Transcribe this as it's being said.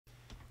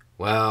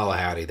Well,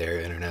 howdy there,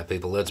 Internet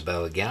people. It's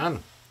Bo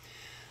again.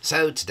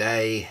 So,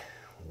 today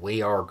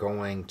we are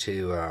going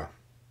to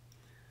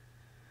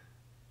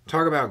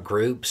talk about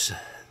groups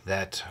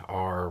that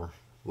are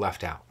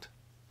left out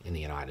in the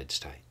United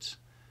States.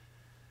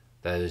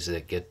 Those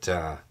that get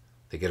a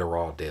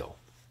raw deal.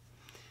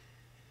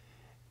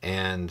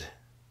 And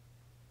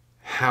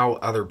how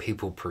other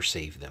people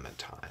perceive them at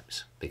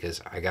times.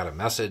 Because I got a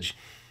message,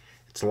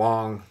 it's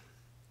long,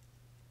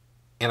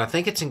 and I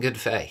think it's in good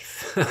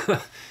faith,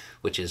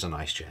 which is a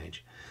nice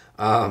change.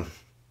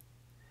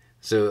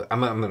 So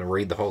I'm going to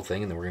read the whole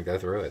thing and then we're going to go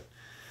through it.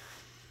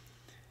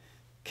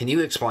 Can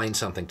you explain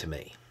something to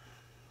me?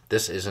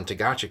 This isn't a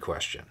gotcha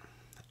question.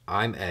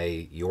 I'm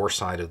a your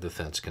side of the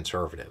fence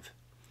conservative.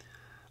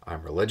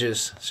 I'm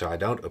religious, so I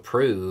don't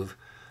approve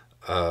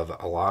of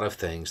a lot of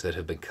things that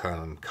have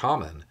become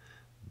common,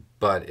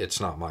 but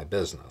it's not my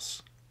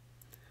business.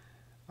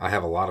 I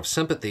have a lot of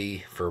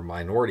sympathy for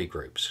minority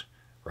groups,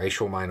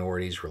 racial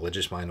minorities,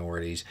 religious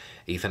minorities,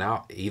 even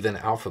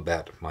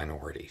alphabet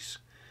minorities.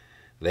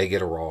 They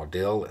get a raw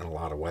deal in a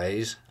lot of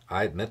ways.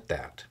 I admit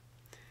that.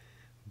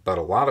 But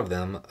a lot of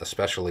them,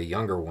 especially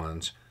younger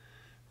ones,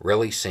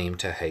 really seem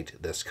to hate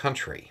this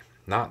country.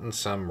 Not in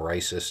some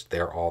racist,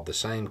 they're all the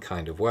same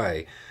kind of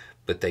way,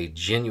 but they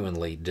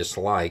genuinely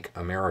dislike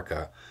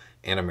America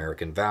and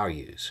American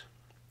values.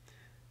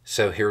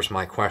 So here's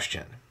my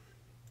question.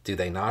 Do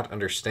they not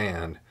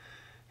understand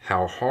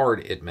how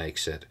hard it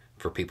makes it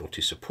for people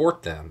to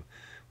support them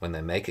when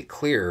they make it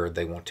clear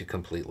they want to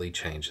completely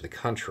change the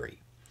country?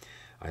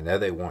 I know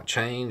they want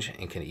change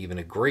and can even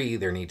agree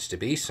there needs to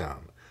be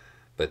some,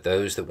 but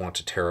those that want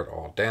to tear it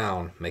all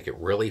down make it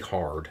really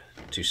hard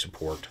to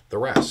support the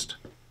rest.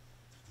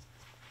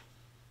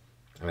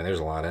 I mean, there's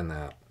a lot in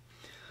that.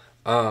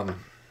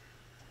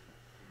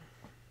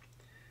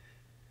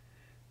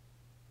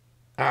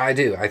 I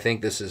do. I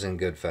think this is in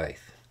good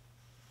faith.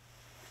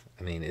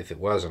 I mean, if it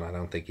wasn't, I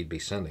don't think you'd be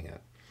sending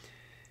it.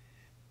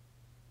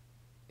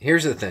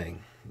 Here's the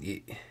thing.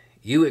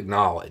 You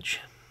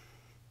acknowledge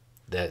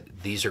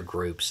that these are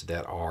groups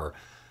that are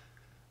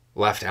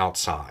left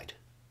outside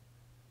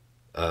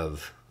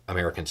of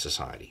American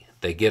society.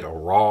 They get a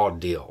raw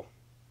deal,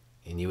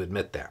 and you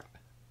admit that.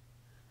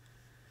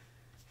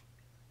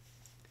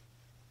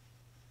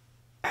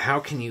 How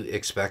can you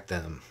expect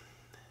them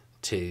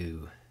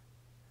to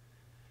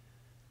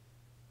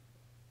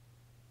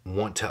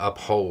want to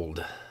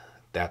uphold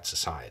that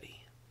society?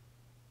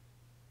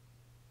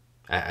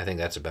 I think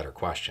that's a better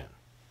question.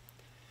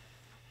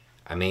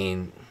 I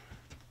mean,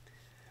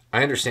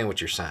 I understand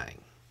what you're saying.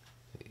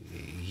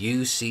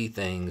 You see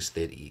things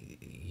that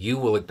you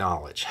will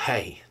acknowledge,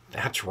 hey,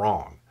 that's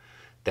wrong.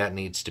 That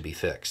needs to be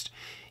fixed.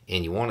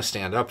 And you want to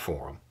stand up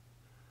for them.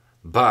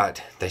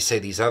 But they say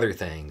these other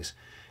things,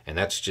 and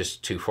that's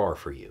just too far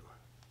for you.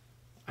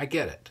 I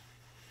get it.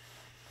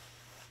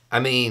 I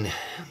mean,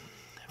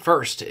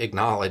 first,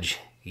 acknowledge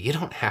you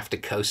don't have to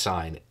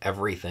co-sign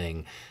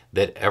everything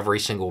that every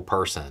single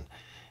person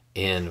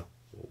in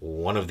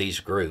one of these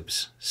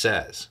groups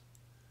says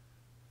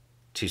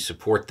to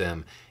support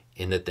them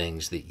in the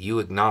things that you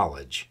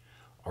acknowledge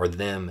are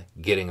them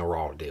getting a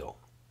raw deal.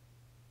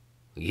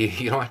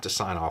 You don't have to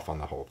sign off on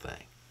the whole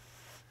thing.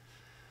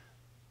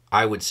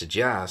 I would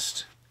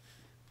suggest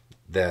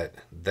that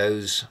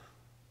those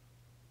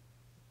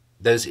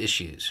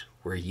issues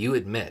where you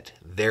admit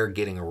they're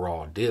getting a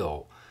raw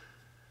deal,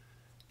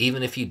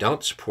 even if you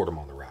don't support them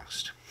on the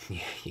rest,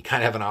 you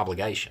kind of have an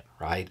obligation,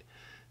 right,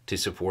 to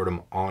support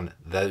them on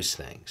those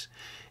things.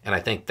 And I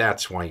think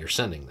that's why you're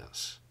sending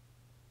this.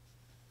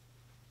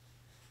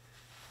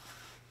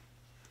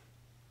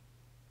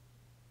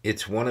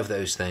 It's one of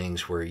those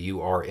things where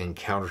you are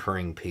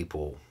encountering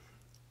people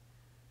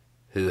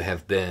who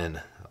have been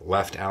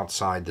left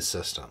outside the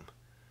system,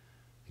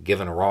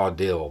 given a raw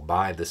deal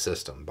by the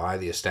system, by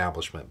the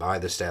establishment, by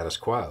the status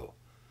quo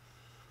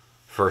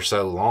for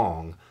so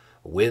long,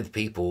 with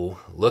people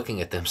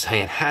looking at them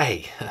saying,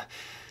 hey,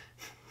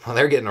 well,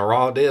 they're getting a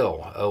raw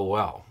deal. Oh,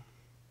 well.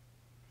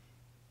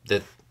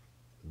 That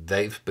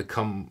they've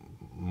become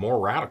more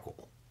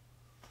radical.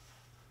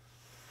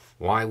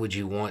 Why would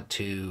you want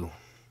to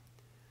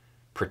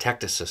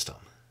protect a system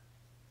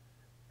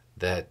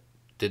that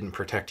didn't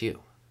protect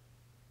you?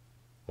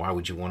 Why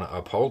would you want to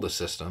uphold a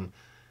system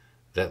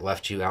that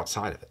left you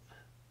outside of it?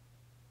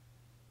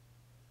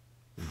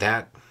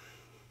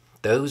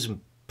 Those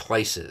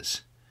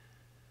places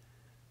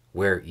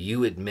where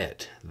you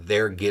admit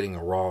they're getting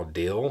a raw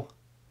deal,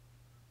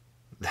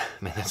 I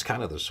mean, that's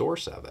kind of the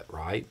source of it,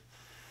 right?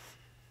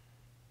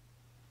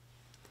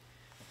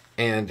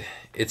 And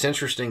it's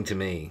interesting to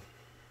me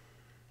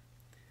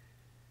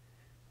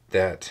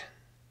that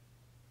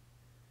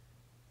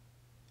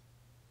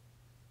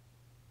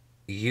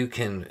you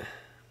can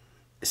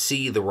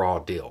see the raw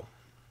deal,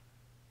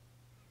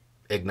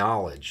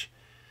 acknowledge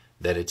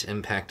that it's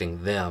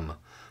impacting them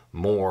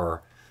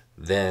more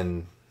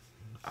than,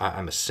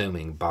 I'm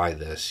assuming by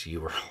this,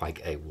 you are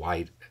like a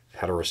white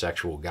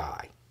heterosexual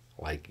guy.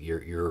 Like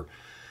you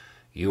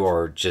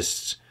are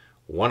just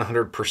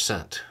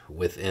 100%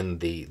 within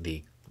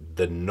the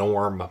the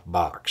norm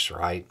box,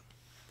 right?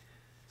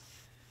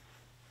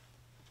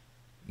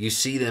 You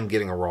see them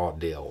getting a raw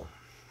deal,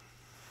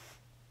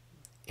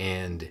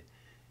 and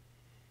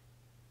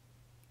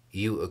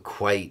you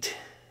equate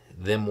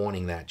them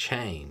wanting that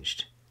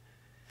changed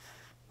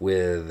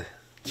with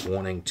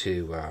wanting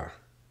to,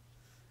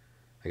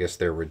 I guess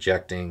they're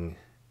rejecting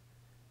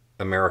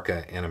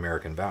America and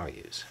American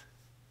values.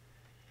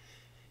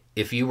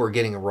 If you were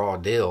getting a raw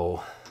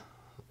deal,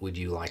 would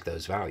you like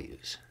those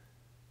values?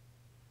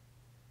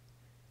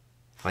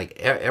 Like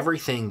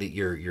everything that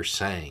you're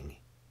saying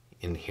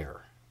in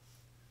here,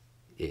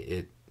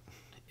 it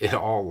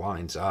all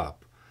lines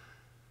up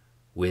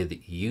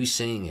with you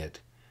seeing it,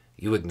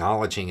 you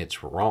acknowledging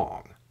it's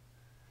wrong,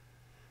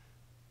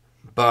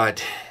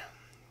 but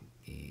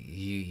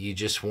you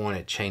just want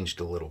it changed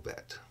a little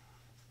bit.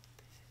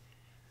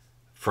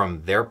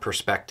 From their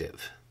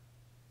perspective,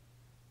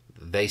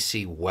 they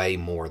see way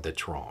more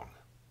that's wrong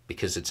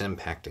because it's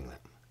impacting them.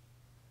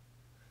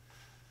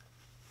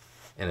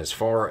 And as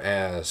far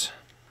as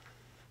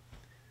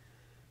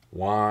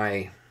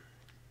why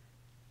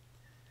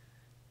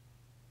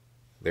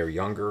they're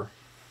younger,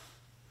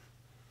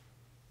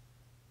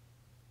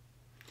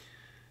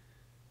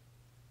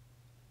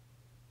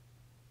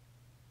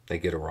 they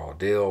get a raw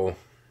deal,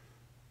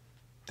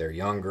 they're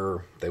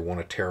younger, they want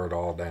to tear it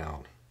all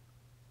down.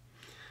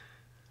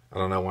 I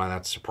don't know why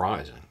that's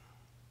surprising.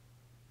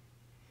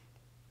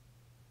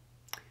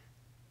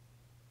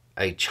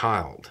 A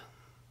child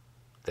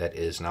that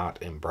is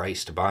not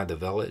embraced by the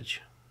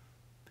village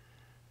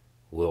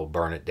will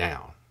burn it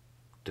down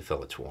to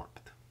feel its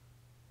warmth.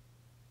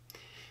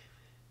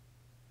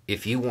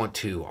 If you want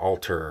to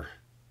alter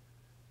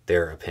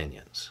their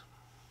opinions,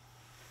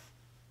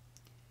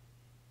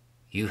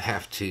 you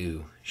have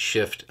to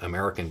shift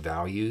American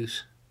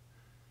values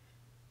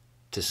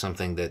to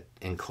something that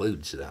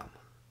includes them.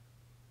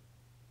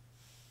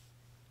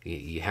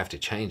 You have to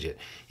change it.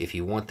 If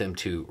you want them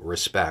to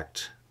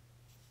respect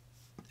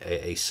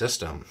a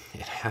system,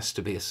 it has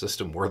to be a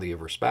system worthy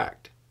of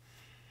respect.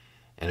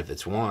 And if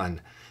it's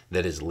one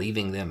that is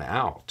leaving them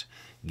out,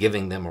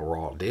 giving them a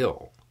raw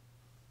deal,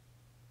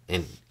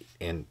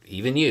 and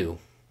even you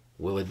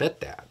will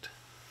admit that,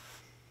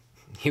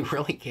 you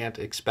really can't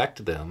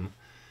expect them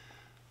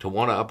to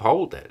want to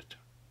uphold it.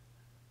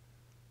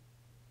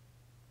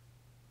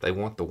 They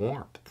want the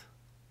warmth.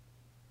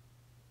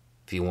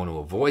 If you want to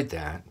avoid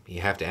that,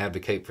 you have to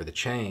advocate for the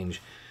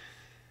change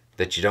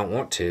that you don't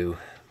want to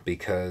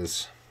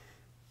because,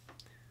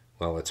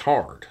 well, it's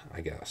hard,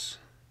 I guess.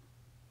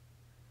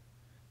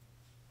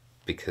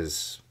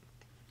 Because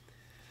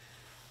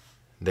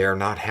they're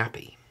not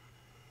happy.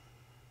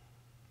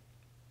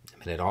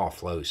 I mean, it all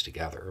flows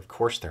together. Of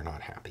course they're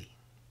not happy.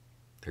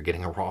 They're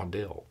getting a raw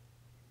deal.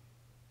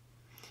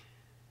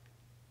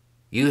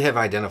 You have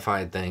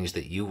identified things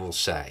that you will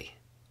say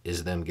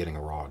is them getting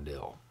a raw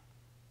deal.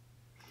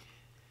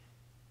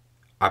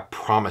 I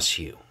promise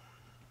you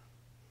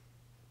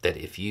that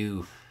if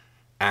you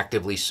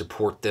actively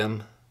support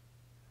them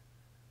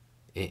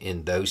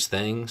in those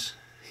things,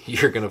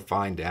 you're going to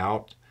find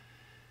out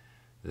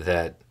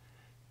that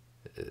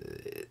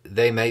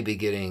they may be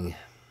getting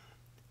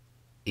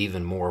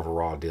even more of a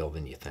raw deal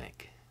than you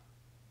think.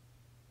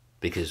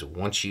 Because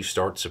once you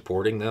start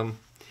supporting them,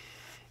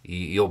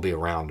 you'll be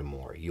around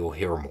more, you'll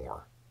hear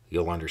more,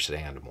 you'll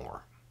understand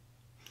more.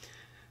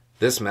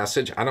 This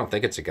message, I don't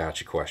think it's a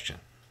gotcha question.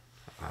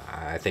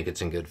 I think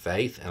it's in good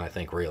faith, and I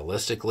think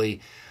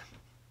realistically,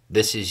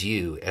 this is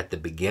you at the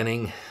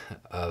beginning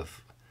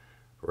of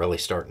really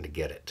starting to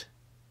get it.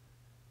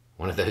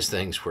 One of those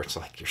things where it's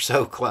like you're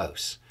so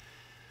close,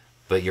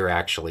 but you're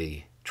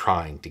actually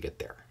trying to get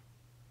there.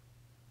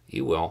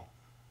 You will.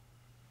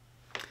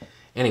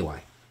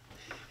 Anyway,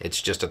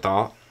 it's just a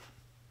thought.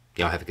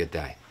 Y'all have a good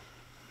day.